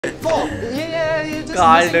4. Yeah, you just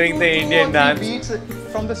Carl listen doing to the 2 Indian or 3 dance. beats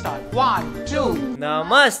from the start. 1, 2.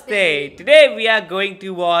 Namaste. Today we are going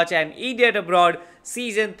to watch an Idiot Abroad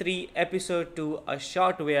Season 3 Episode 2, A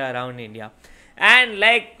Short Way Around India. And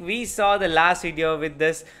like we saw the last video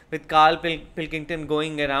with Carl Pilkington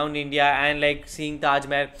going around India and like seeing Taj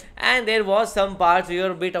Mahal, and there was some parts we were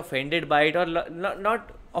a bit offended by it, or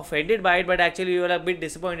not offended by it, but actually we were a bit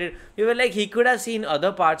disappointed. We were like, he could have seen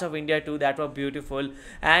other parts of India too that were beautiful,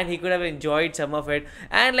 and he could have enjoyed some of it.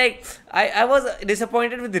 And like I was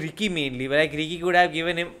disappointed with Ricky mainly, like Ricky could have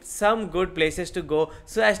given him some good places to go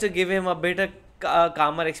so as to give him a better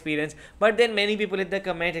calmer experience. But then many people in the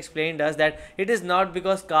comments explained us that it is not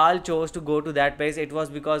because Carl chose to go to that place, it was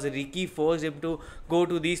because Ricky forced him to go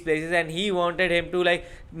to these places, and he wanted him to like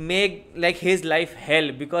make like his life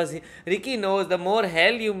hell, because Ricky knows the more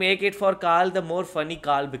hell you make it for Carl, the more funny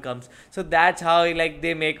Carl becomes. So that's how like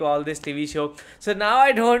they make all this TV show. So now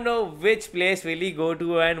I don't know which place will he go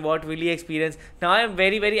to and what will he experience. Now I am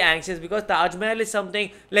very anxious, because Taj Mahal is something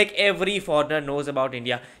like every foreigner knows about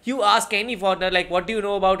India. You ask any foreigner like, what do you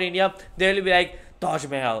know about India, they will be like Taj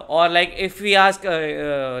Mahal. Or like if we ask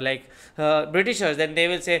Britishers, then they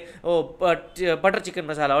will say, oh, butter chicken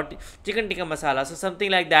masala or chicken tikka masala, so something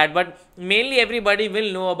like that. But mainly everybody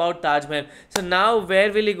will know about Taj Mahal. So now where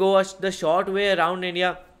will he go the short way around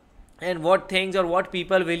India, and what things or what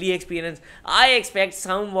people will he experience? I expect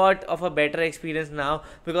somewhat of a better experience now,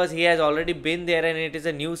 because he has already been there and it is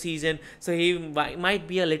a new season, so he might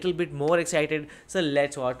be a little bit more excited. So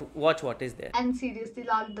let's watch what is there. And seriously,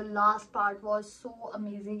 like, the last part was so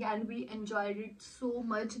amazing and we enjoyed it so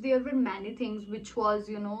much. There were many things which was,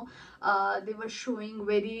 you know, they were showing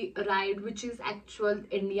very right, which is actual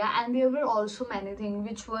India, and there were also many things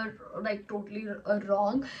which were like totally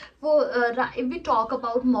wrong. For if we talk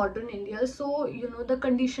about modern India, so you know the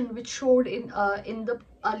condition which showed in the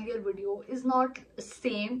earlier video is not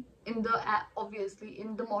same in the obviously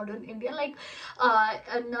in the modern India. Like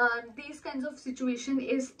these kinds of situation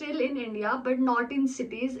is still in India, but not in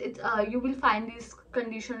cities. It's you will find this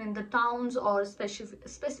condition in the towns, or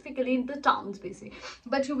specifically in the towns basically,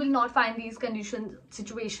 but you will not find these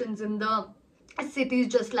situations in the cities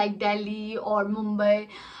just like Delhi or Mumbai,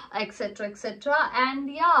 etc. And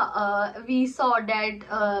yeah, we saw that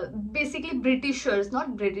basically Britishers,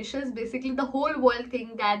 not Britishers, basically the whole world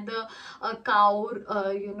think that the cow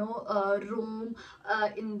roam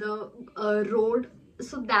in the road.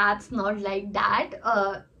 So that's not like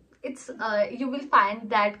that. It's you will find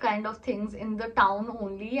that kind of things in the town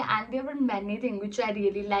only. And there were many things which I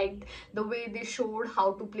really liked. The way they showed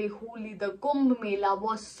how to play Holi, the Kumbh Mela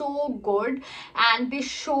was so good, and they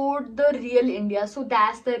showed the real India. So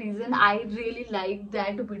that's the reason I really liked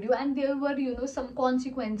that video. And there were, you know, some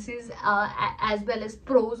consequences as well as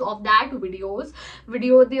pros of that video.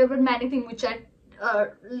 There were many things which I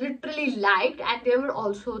literally liked, and there were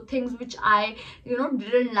also things which I, you know,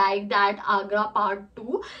 didn't like, that Agra part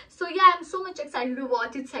 2. So yeah, I'm so much excited to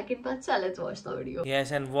watch its second part. So let's watch the video.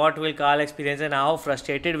 Yes, and what will Carl experience and how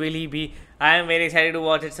frustrated will he be? I am very excited to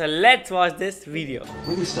watch it. So let's watch this video.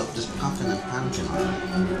 Will you stop just puffing and panting like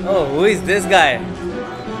that? Oh, who is this guy?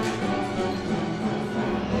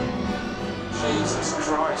 Jesus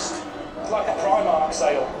Christ. It's like a Primark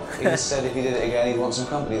sale. He just said if he did it again, he'd want some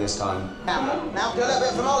company this time. Now do a little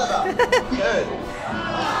bit from Oliver. Good.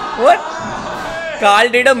 What? Carl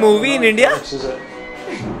did a movie in India?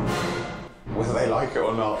 Whether they like it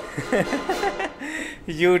or not.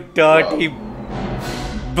 You dirty...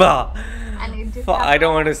 Bah. And I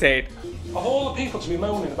don't want to say it. Of all the people to be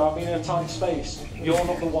moaning about being in a tight space, you're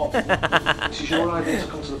not the one. This is your idea to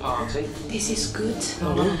come to the party. This is good.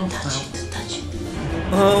 No. Touch it.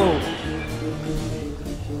 Oh.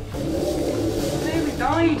 Nearly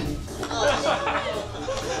died.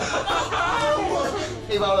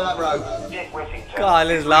 Keep hold of that rope. Carl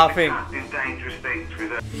is laughing.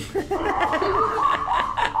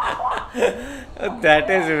 That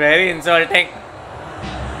is very insulting.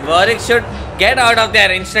 Warwick should get out of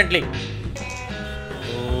there instantly.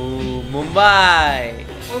 Oh, Mumbai.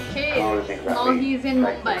 Okay, now he's in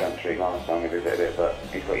Mumbai.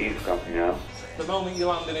 The moment you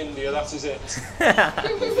land in India, that is it.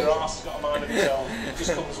 Your arse has got a mind of its own. It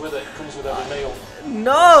just comes with it. It comes with every meal.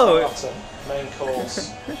 No. Starter, main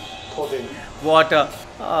course, pudding. Water.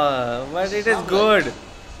 Oh, but it is good.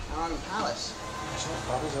 Our own palace. It's not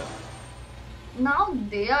bad, is it? Now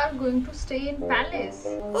they are going to stay in palace.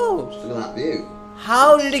 Oh. Look at that view.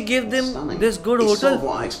 How did he give them Stunning. this good It's sort hotel? of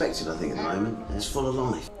what I expected, I think, at the moment. It's full of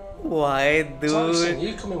life. Why, It's like seeing dude?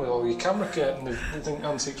 you come in with all your camera kit and they think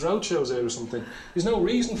Antiques Roadshows here or something. There's no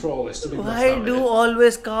reason for all this to be left Why out do here.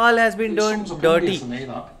 always Carl has been It done sums up India dirty? for me,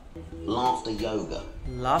 that. Laughter yoga.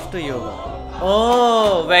 Laughter yoga.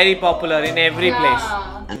 Oh, very popular in every place.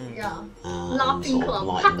 Yeah. And Laughing sort of club.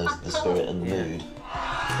 lighten the spirit and the mood.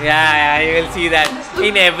 Yeah, you will see that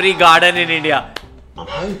in every garden in India. I'm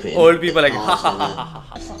hoping. Old people like Carl's gonna-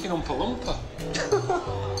 Fucking Oompa Loompa.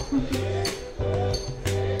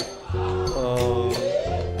 Oh.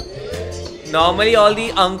 Normally all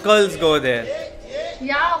the uncles go there.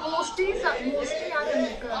 Yeah, mostly are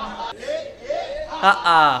uncle.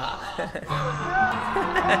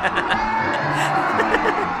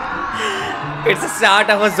 It's the start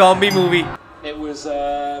of a zombie movie. It was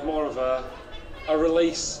more of a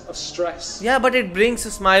release of stress. Yeah, but it brings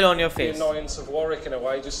a smile on your The face. annoyance of Warwick in a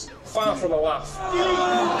way, just far from a laugh.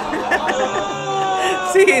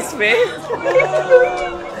 See his face?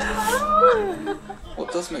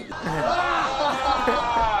 What does make you?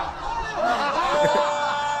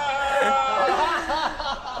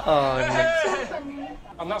 Oh no.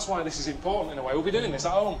 And that's why this is important in a way. We'll be doing this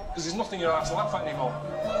at home because there's nothing you're allowed to laugh at anymore.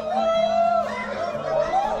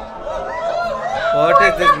 What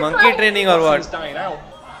is this, monkey training or Laughing's what? dying out.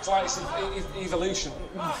 It's like it's evolution.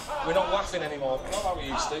 We're not laughing anymore. Not like we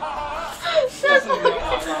used to. Definitely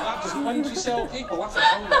not like that. Because when do you see old people laughing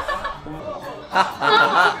at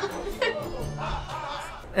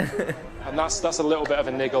home? And that's a little bit of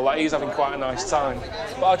a niggle. Like, he's having quite a nice time.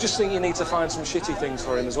 But I just think you need to find some shitty things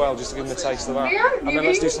for him as well, just to give him a taste of that. And then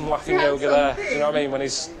let's do some laughing yoga there. Do you know what I mean? When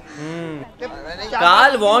he's...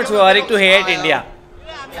 Carl wants Warwick to hate India.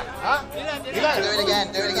 Do it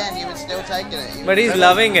again. You were still taking it. But he's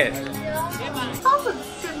loving it. How simple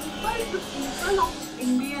the people of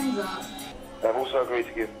Indians are. They've also agreed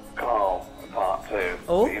to give Carl a part 2.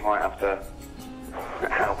 Oh? So you might have to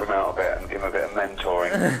help him out a bit and give him a bit of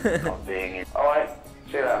mentoring on being in. Alright,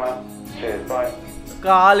 see you later, man. Cheers, bye.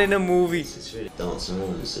 Carl in a movie. It's really dancing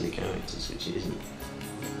around the silly characters, which it isn't.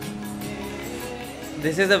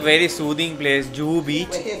 This is a very soothing place, Juhu Beach.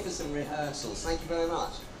 We're here for some rehearsals. Thank you very much.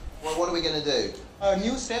 Well, what are we going to do?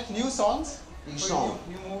 New steps, new songs. New song.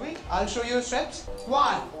 New movie. I'll show you steps.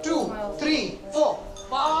 1, 2, 3, 4,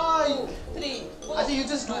 5, 3, 4. I think you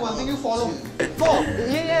just do one thing, you follow. 4.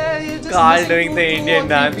 Yeah, you just Carl listen doing to the 2 Indian or 3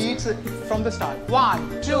 dance. beats from the start.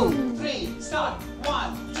 1, 2, 3, start.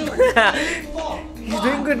 1, 2, 3, 4. He's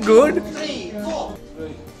doing good. 3, 4.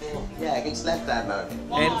 Yeah, against left hand, though.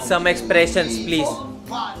 And some expressions, please.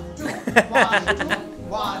 1, 2,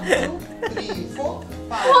 1, 2, 3, 4,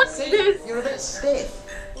 5, What's 6. this? You're a bit stiff.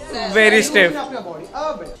 Very stiff. Open up your body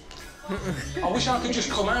a bit. I wish I could just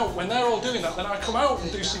come out. When they're all doing that, then I come out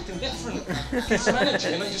and do something different. Get some energy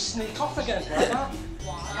and then just sneak off again like that.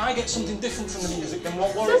 I get something different from the music than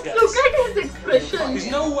what Warwick Just gets. look at his expression.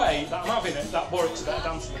 There's no way that I'm having it that Warwick's a better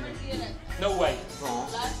dancer than me. No way.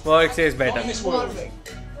 Warwick says Not in better. this world.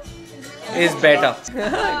 Is better.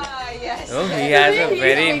 Oh, he has a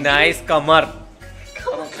very nice kamar. I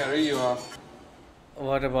don't care who you are.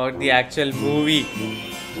 What about the actual movie?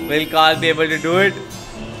 Will Carl be able to do it?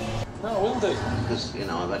 No, I will do. Because, you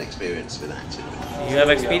know, I've had experience with acting. You have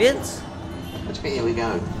experience? But here we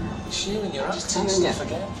go. It's you and your acting telling stuff you.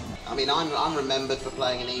 again. I mean, I'm remembered for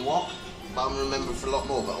playing an Ewok, but I'm remembered for a lot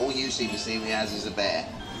more. But all you seem to see me as is a bear.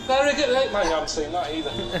 Very good. Mate, I haven't seen that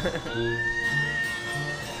either.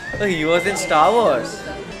 Oh, he was in Star Wars.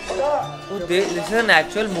 Oh, this is an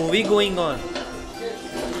actual movie going on.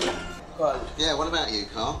 Yeah, what about you,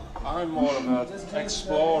 Carl? I'm more of an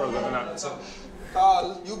explorer than an actor.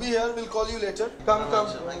 Carl, you be here, we'll call you later. Come.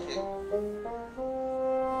 Thank you.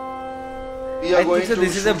 We I think so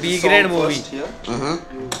this is a B-grade movie. Here,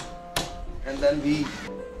 Mm-hmm. and then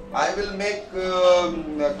I will make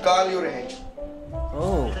Carl your head.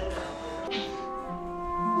 Oh.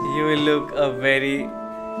 You will look a very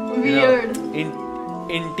Weird.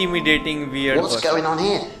 intimidating weird What's person. going on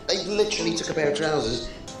here? They literally took a pair of trousers.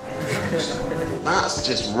 That's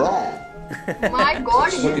just wrong. My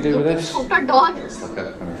God, What do you do with this? Chota dog.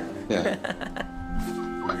 Yeah.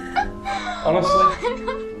 Honestly,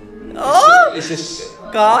 Oh! it's just...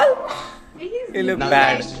 Carl? He's You look No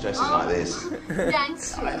bad. gangster dresses like this.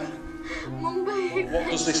 gangster. Mumbai. What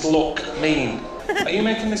does this look mean? Are you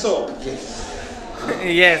making this up?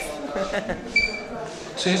 Yes.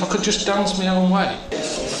 See, if I could just dance my own way.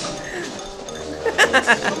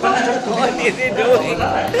 What is he doing?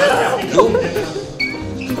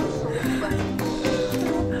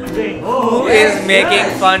 Who is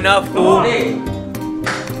making fun of who?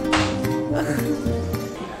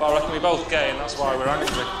 But I reckon we're both gay and that's why we're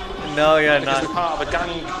angry. No, you're Because we're not. part of a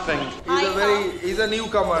gang thing. He's a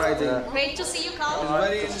newcomer, I think. Great to see you, Carl.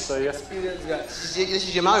 Very So, yeah. experienced guy. This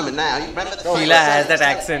is your moment now. You remember the Sheila has that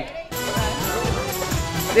accent.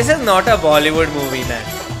 This is not a Bollywood movie, man.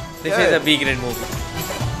 This is a B-grade movie.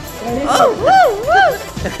 Oh, woo, woo.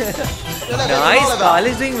 Nice, Carl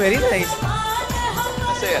is doing very nice.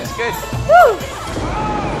 That's it, it's good. Woo.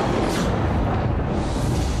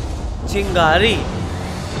 Chingari.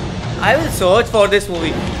 I will search for this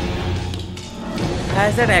movie.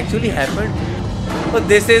 Has that actually happened? Oh,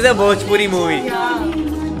 this is a Bhojpuri movie.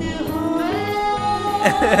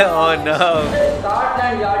 Oh no.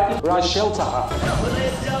 Right, shelter.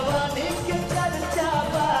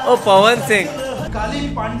 Oh, Bhavan Singh.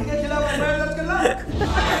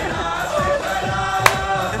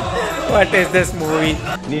 What is this movie?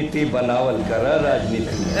 नीति बनावल करा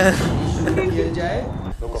राजनीति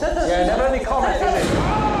Yeah, never any comment, is it?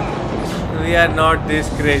 We are not this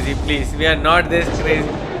crazy, please. We are not this crazy. I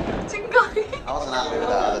wasn't happy with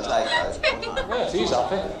that other take though. Yeah, she's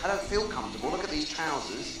happy. I don't feel comfortable. Look at these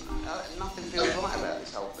trousers. Nothing feels right about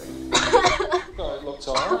this whole thing. Oh, it looks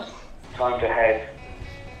alright. Time to head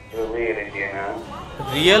to the real India now.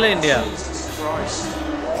 Real India. Jesus Christ.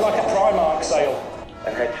 It's like a Primark sale.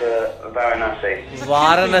 And head to Varanasi.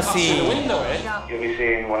 Varanasi. The window here. You'll be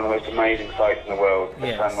seeing one of the most amazing sights in the world, the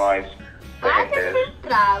Yes. sunrise. Why can we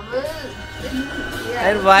travel?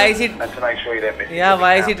 And why is it? And to make sure you don't miss it, Yeah, you'll be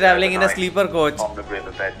why is he camped traveling in a overnight sleeper coach? on the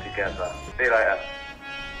riverbed together. See you later.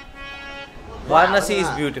 Varanasi is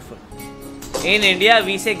beautiful. In India,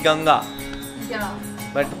 we say Ganga, Yeah.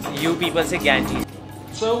 but you people say Ganges.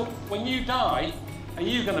 So, when you die, are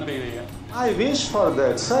you going to be here? I wish for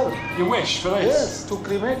that, sir. You wish for this? Yes, to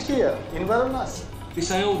cremate here in Varanasi. They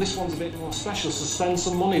say, oh, this one's a bit more special, so spend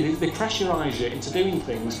some money. They pressurise you into doing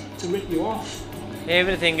things to rip you off.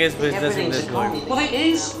 Everything is business in this world. Well, it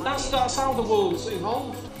is. That's how the world's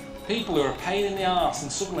evolved. People who are a pain in the arse,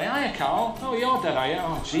 and suddenly, hiya, Carl. Oh, you're dead, are you?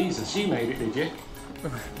 Oh, Jesus, you made it, did you?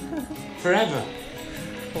 Forever.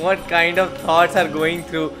 What kind of thoughts are going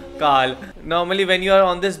through Carl? Normally, when you are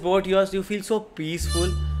on this boat, you feel so peaceful.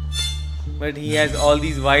 But he has all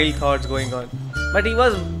these wild thoughts going on. But he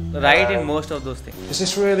was right in most of those things. Is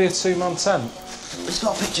this really a two-man tent? It's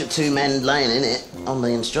got a picture of two men laying in it on the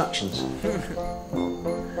instructions.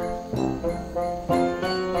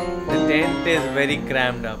 The tent is very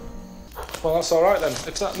crammed up. Well, that's all right then.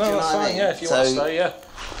 If that, no, that's fine. Yeah, if you want to stay, yeah,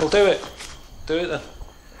 we'll do it. Do it then.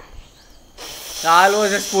 Carl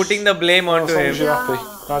was just putting the blame onto As long as him. you're happy.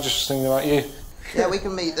 I was just thinking about you. Yeah, we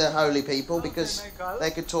can meet the holy people because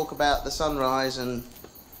they could talk about the sunrise and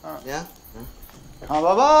yeah. हाँ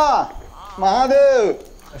बाबा Mahadev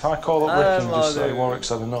If I call up Rick and just say Warwick's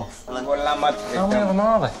had enough. How many of them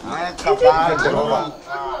are there?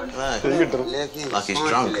 Like he's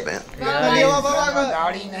drunk a bit. Yeah,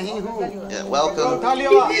 welcome.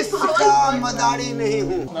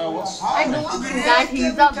 No, what's... I don't think that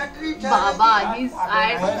he's a Baba. I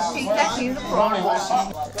think that he's a prophet.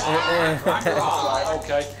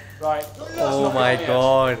 Okay, right. Oh my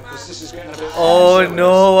god. This is getting a bit... Oh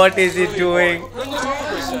no, what is he doing? Bring him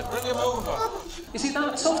over, he said. Bring him over. Is it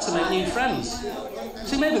that tough to make new friends?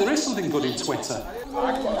 See, maybe there is something good in Twitter.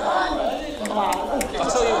 I'll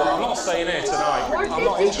tell you what, I'm not staying here tonight. I'm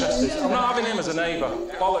not interested. I'm not having him as a neighbour.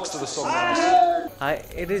 Bollocks to the sunrise.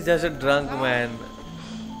 It is just a drunk man.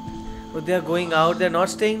 But they are going out, they're not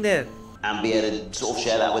staying there. And be able to sort of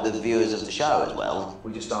share that with the viewers of the show as well.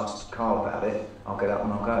 We just asked Carl about it. I'll get up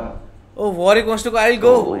and I'll go. Oh, Warwick wants to go, I'll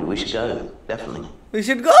go. We should go, definitely. We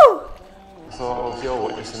should go. I thought, oh, if you're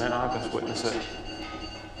witnessing it, I best witness it.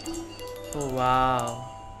 Oh wow.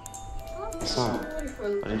 So,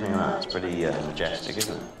 what do you think of that? It's pretty majestic,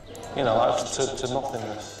 isn't it? You know, like to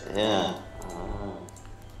nothingness. Yeah.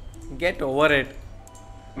 Get over it.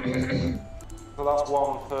 Well, that's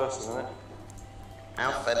one first, isn't it?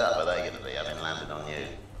 How fed up are they going to be having landed on you?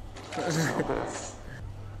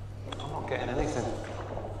 I'm not getting anything.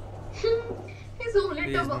 He's only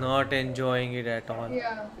He is not enjoying it at all.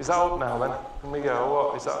 Yeah. Is that up now then? Can we go?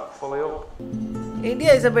 What? Is that fully up?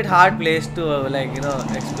 India is a bit hard place to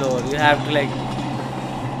explore. You have to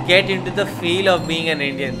get into the feel of being an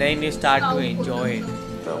Indian. Then you start to enjoy it.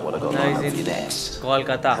 But what I got Now lined up he's for you in next.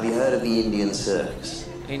 Kolkata. Have you heard of the Indian circus?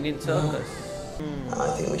 Indian circus. I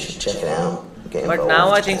think we should check it out. Get But involved,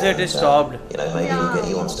 now I think so it is and, stopped. Maybe we'll get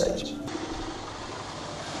you on stage.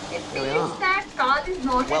 It seems that Carl is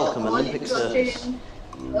not Welcome, at all Olympic interested circus. in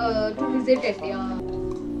to visit India.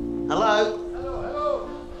 Hello.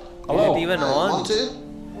 Is it even on? 1, 2.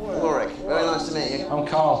 Warwick, very nice to meet you. I'm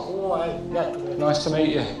Carl. Nice to meet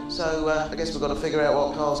you. So, I guess we've got to figure out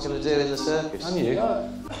what Carl's going to do in the circus. And you?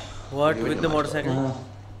 What with the motorcycle?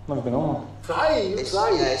 Never been on one. It's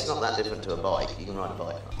not that different to a bike. You can ride a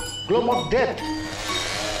bike. Gloom of death.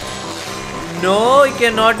 No, you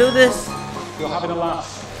cannot do this. You're having a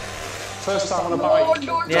laugh. First time on a bike.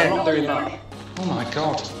 So Yeah. I'm not doing that. Oh my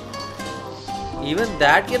god. Even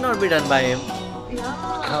that cannot be done by him.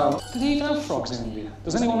 Do they even have frogs in India?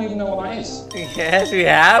 Does anyone even know what that is? Yes, we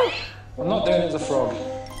have. I'm not doing it as a frog.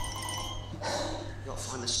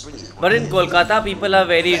 But in Kolkata, people are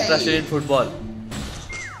very interested in football.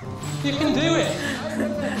 You can do it.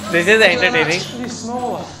 This is entertaining. He's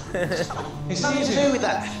smaller. It's Nothing to easy. do with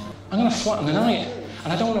that. I'm going to flatten the night,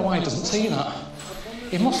 and I don't know why he doesn't see that.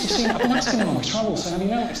 He must have seen it. I've been asking him on my travels, saying, have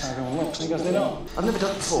you noticed how everyone looks? And he goes, they don't. I've never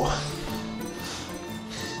done it before.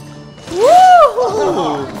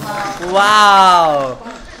 Woo! Wow!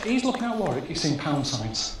 He's looking at Warwick, he's seeing pound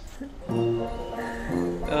signs.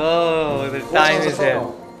 Oh, the time is here.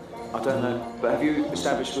 I don't know, but have you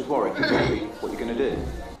established with Warwick exactly what you're going to do?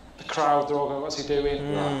 The crowd, they're all going, what's he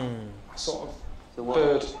doing? Sort of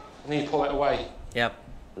bird, and he pull it away. Yep.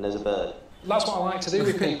 And there's a bird. That's what I like to do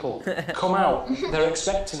with people. Come out, they're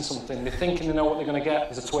expecting something, they're thinking they know what they're going to get.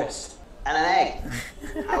 There's a twist. And an egg.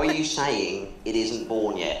 How are you saying it isn't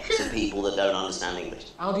born yet to people that don't understand English?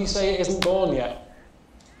 How do you say it isn't born yet?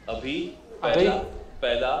 अभी Abhi?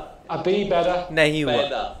 पैदा Abhi better. Nahi hua.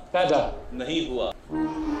 पैदा Better. नहीं हुआ.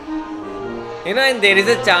 You know, and there is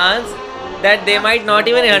a chance that they might not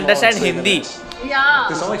even understand Hindi Yeah.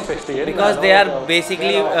 There's only 50 in because there, they though. are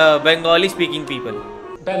basically Bengali speaking people.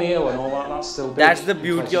 Benny Hill and all that, that's still big. That's the in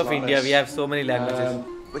beauty places of like India. this. We have so many languages.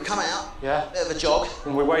 We come out, Yeah, bit of a jog.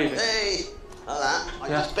 and we're waving. Hey, like that. I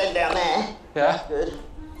Yeah. just bend down there. Yeah. Good.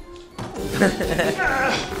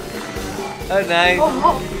 Oh, nice.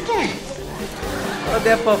 Oh,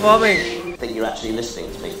 they're performing. I think you're actually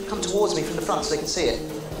listening to me. Come towards me from the front so they can see it.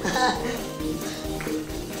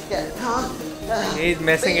 Yeah, come on. He's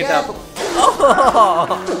messing Be it up. careful.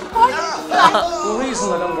 The reason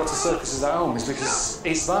I don't go to circuses at home is because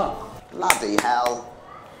it's that. Bloody hell.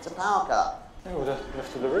 It's a power cut. Yeah, we'd have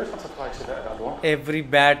lifted the roof off the place if it had had one. Every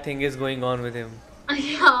bad thing is going on with him.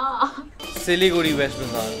 Yeah. Siliguri, West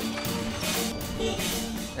Bengal.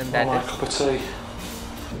 And Oh, my that cup of tea.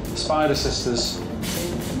 Spider Sisters.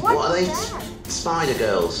 What are they? Spider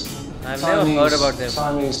girls. is. I've never heard about them.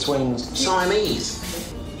 Siamese twins. Siamese.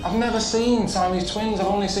 I've never seen Siamese twins, I've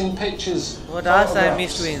only seen pictures. What are photographs.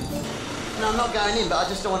 Siamese twins? No, I'm not going in, but I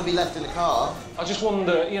just don't want to be left in the car. I just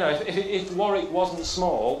wonder, you know, if Warwick wasn't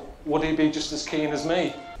small, would he be just as keen as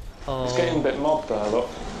me? He's getting a Oh, bit mobbed there, look.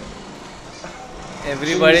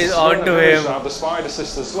 everybody's Jesus, on look to at the him. The Spider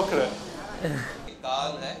Sisters, look at it.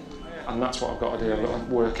 And that's what I've got to do, I've got to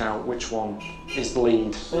work out which one is the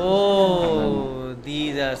lead. Oh,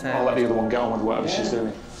 these are I'll let the Siamese. other one get on with whatever she's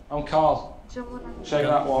doing. I'm Carl. Shake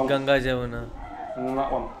that one. Ganga Jamuna. And then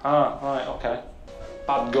that one. Ah, right, okay.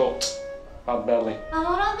 Bad gut. Bad belly.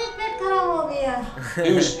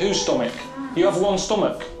 Whose stomach? You have one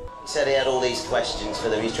stomach? He said he had all these questions for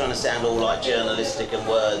them. He's trying to sound all like journalistic and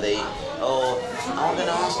worthy. Oh, I'm going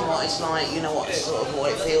to ask him what it's like, you know, what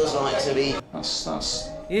it feels like to be. That's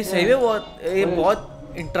ये सही में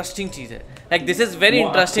बहुत interesting चीज है. Like this is very What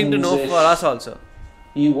interesting to know happens for us also.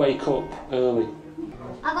 You wake up early.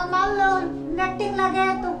 अगर मान लो latrine लगे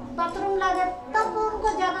तो बाथरूम लगे तब उनको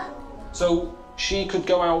जगह. So she could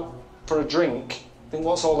go out for a drink. Think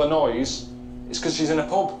what's all the noise? It's because she's in a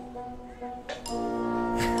pub.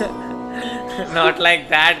 Not like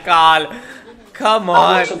that, Carl. Come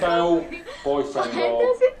What on. about boyfriend Why or?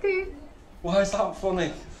 does it think? Why is that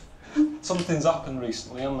funny? Something's happened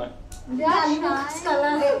recently, hasn't it? दाल में कुछ काला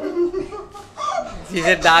है. She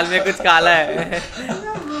दाल में कुछ काला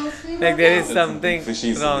है. Like there is something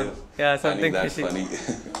wrong. Yeah, something fishy.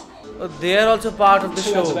 Oh, they are also part of the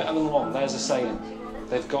Two heads are show. better than one. There's a saying.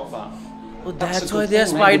 They've got that. Oh, That's that's a why good they are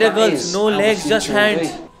thing. Maybe spider that girls. is No how the legs, just future will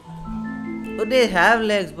hands. Oh, they have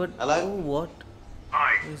legs, but Hello? oh, what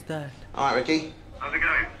Hi, is that? All right, Ricky. how's it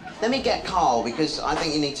going? Let me get Carl, because I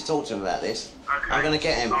think you need to talk to him about this. Okay. I'm going to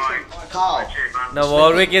get him. Fine. Carl. Cheers, man. Now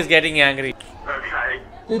Warwick is getting angry. Okay.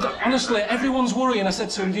 Dude, honestly, everyone's worrying. I said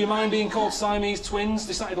to him, do you mind being called Siamese twins?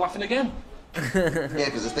 They started laughing again. Yeah,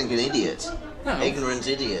 because they're thinking idiots. No. Ignorant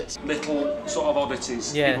idiots. Little sort of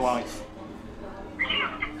oddities Yes. in life. Are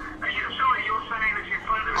you sure you're saying that you're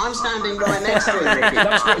finding I'm standing right next to him, Ricky.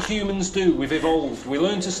 That's what humans do. We've evolved. We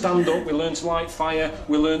learn to stand up. We learn to light fire.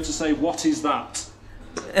 We learn to say, what is that?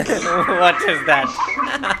 What is that?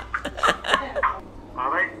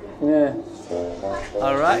 Are they? Yeah.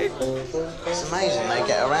 All right. It's amazing they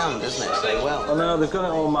get around, isn't it, so well. I know, they've got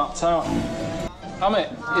it all mapped out. Amit,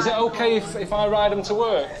 is it okay if I ride them to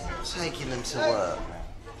work? Taking them to work.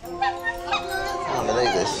 Can't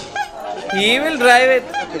believe this. He will drive it.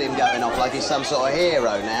 Look at him going off like he's some sort of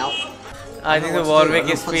hero now. I think the Warwick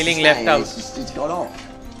is feeling left out. He's gone off.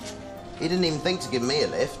 He didn't even think to give me a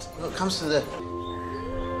lift. When it comes to the...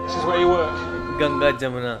 This is where you work? Ganga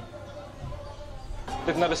Jamuna.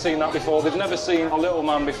 They've never seen that before. They've never seen a little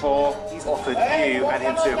man before. He's offered you and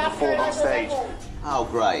him to perform on stage. Oh,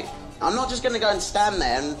 great. I'm not just going to go and stand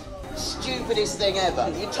there and... Stupidest thing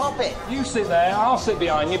ever. You top it. You sit there, I'll sit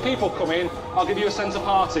behind you. People come in, I'll give you a centre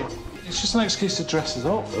party. It's just an excuse to dress us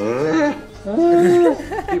up.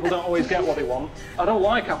 People don't always get what they want. I don't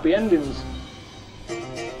like happy endings.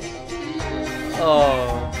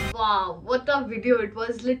 Oh. Wow, what a video it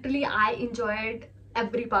was. Literally, I enjoyed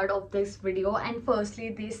every part of this video. And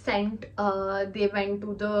firstly, they went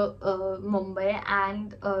to the Mumbai,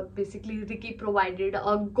 and basically Ricky provided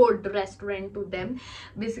a good restaurant to them,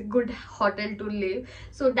 basic good hotel to live.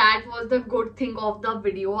 So that was the good thing of the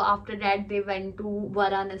video. After that, they went to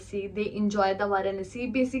Varanasi. They enjoyed the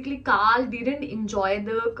Varanasi. Basically, Carl didn't enjoy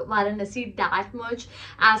the Varanasi that much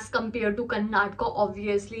as compared to Karnataka,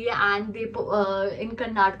 obviously. And they in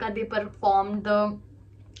Karnataka they performed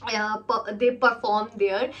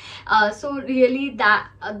there, so really that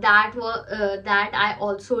I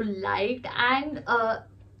also liked. And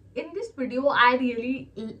in this video I really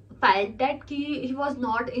felt that he was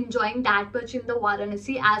not enjoying that much in the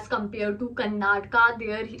Varanasi as compared to Karnataka.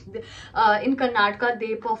 In Karnataka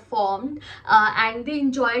they performed and they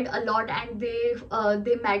enjoyed a lot, and they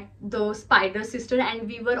met the Spider Sister, and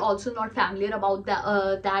we were also not familiar about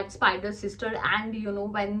that Spider Sister. And you know,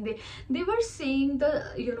 when they were saying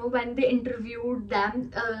when they interviewed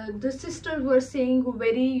them, the sisters were saying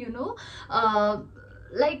very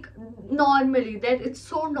like normally that it's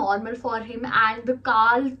so normal for him, and the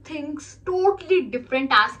Carl thinks totally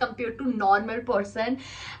different as compared to normal person.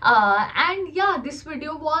 And yeah, this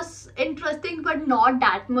video was interesting but not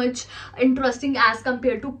that much interesting as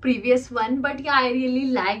compared to previous one. But yeah, I really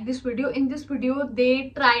like this video. In this video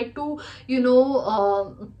they tried to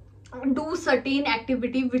do certain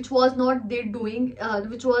activity which was not they doing,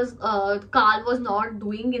 which was Carl was not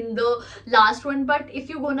doing in the last one. But if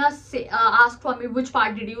you're gonna say ask for me which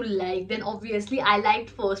part did you like, then obviously I liked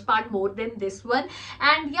first part more than this one.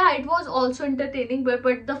 And yeah, it was also entertaining, but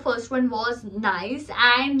the first one was nice.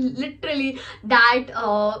 And literally that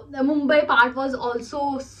Mumbai part was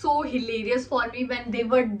also so hilarious for me when they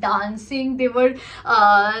were dancing. They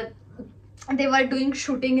were doing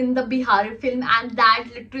shooting in the Bihari film, and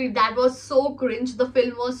that was so cringe. The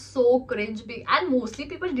film was so cringe, and mostly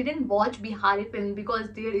people didn't watch Bihari film because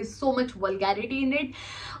there is so much vulgarity in it,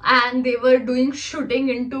 and they were doing shooting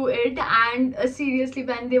into it. And seriously,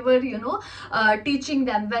 when they were teaching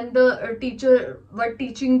them, when the teacher were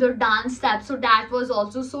teaching the dance steps, so that was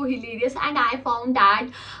also so hilarious. And I found that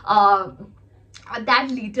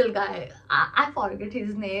that little guy, I forget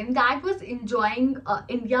his name, that was enjoying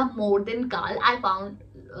India more than Carl. I found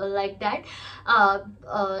like that.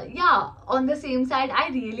 Yeah, on the same side, I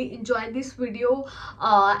really enjoyed this video,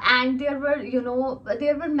 and there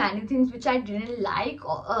were many things which I didn't like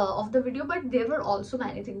of the video, but there were also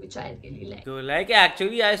many things which I really liked. So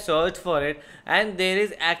actually I searched for it, and there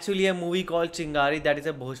is actually a movie called Chingari, that is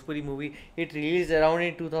a Bhojpuri movie. It released around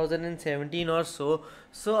in 2017 or so.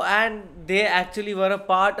 And they actually were a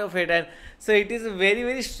part of it, and so it is a very,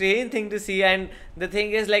 very strange thing to see. And the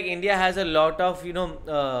thing is, like, India has a lot of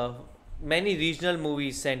many regional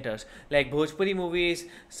movie centers, like Bhojpuri movies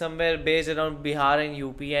somewhere based around Bihar and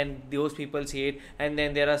UP, and those people see it. And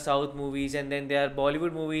then there are South movies, and then there are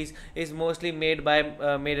Bollywood movies is mostly made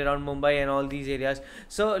around Mumbai and all these areas.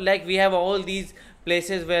 So like we have all these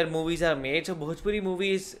places where movies are made. So Bhojpuri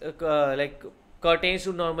movies like pertains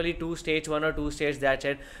to normally 2 states, 1 or 2 states, that's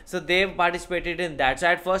it. So they participated in that. So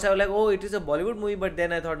at first I was like, oh, it is a Bollywood movie, but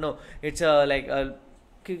then I thought no, it's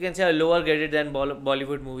you can say a lower graded than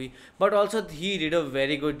Bollywood movie. But also he did a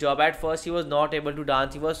very good job. At first he was not able to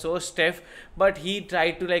dance, he was so stiff, but he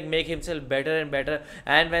tried to like make himself better and better.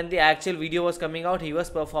 And when the actual video was coming out, he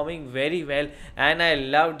was performing very well, and I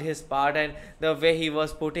loved his part and the way he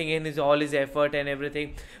was putting in all his effort and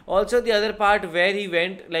everything. Also the other part where he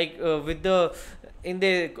went like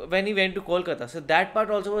when he went to Kolkata, so that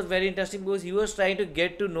part also was very interesting, because he was trying to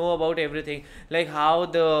get to know about everything, like how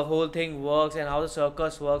the whole thing works and how the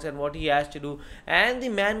circus works and what he has to do. And the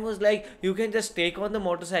man was like, you can just take on the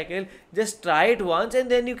motorcycle, just try it once,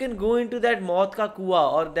 and then you can go into that Maut ka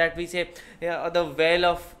Kua, or that we say the well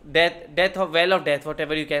of death,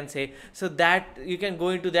 whatever you can say. So that you can go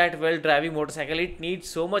into that well driving motorcycle. It needs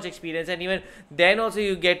so much experience, and even then also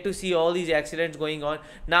you get to see all these accidents going on.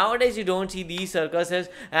 Nowadays you don't see these circus circuses,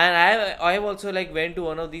 and I have also like went to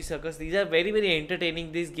one of these circus. These are very very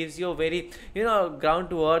entertaining. This gives you a very, you know, ground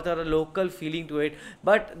to earth or a local feeling to it.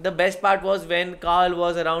 But the best part was when Carl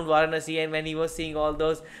was around Varanasi and when he was seeing all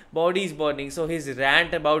those bodies burning. So his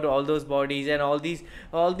rant about all those bodies and all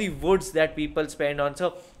the woods that people spend on.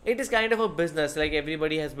 So it is kind of a business, like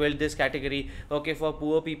everybody has built this category. Okay, for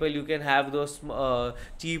poor people you can have those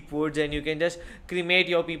cheap woods and you can just cremate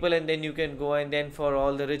your people, and then you can go, and then for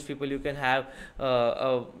all the rich people you can have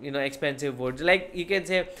you know, expensive woods. Like you can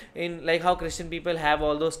say in like how Christian people have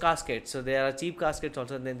all those caskets. So there are cheap caskets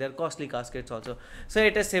also, and then there are costly caskets also. So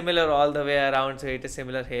it is similar all the way around. So it is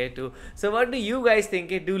similar here too. So what do you guys think?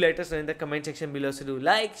 Do let us know in the comment section below. So do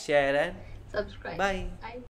like, share and Subscribe. Bye. Bye.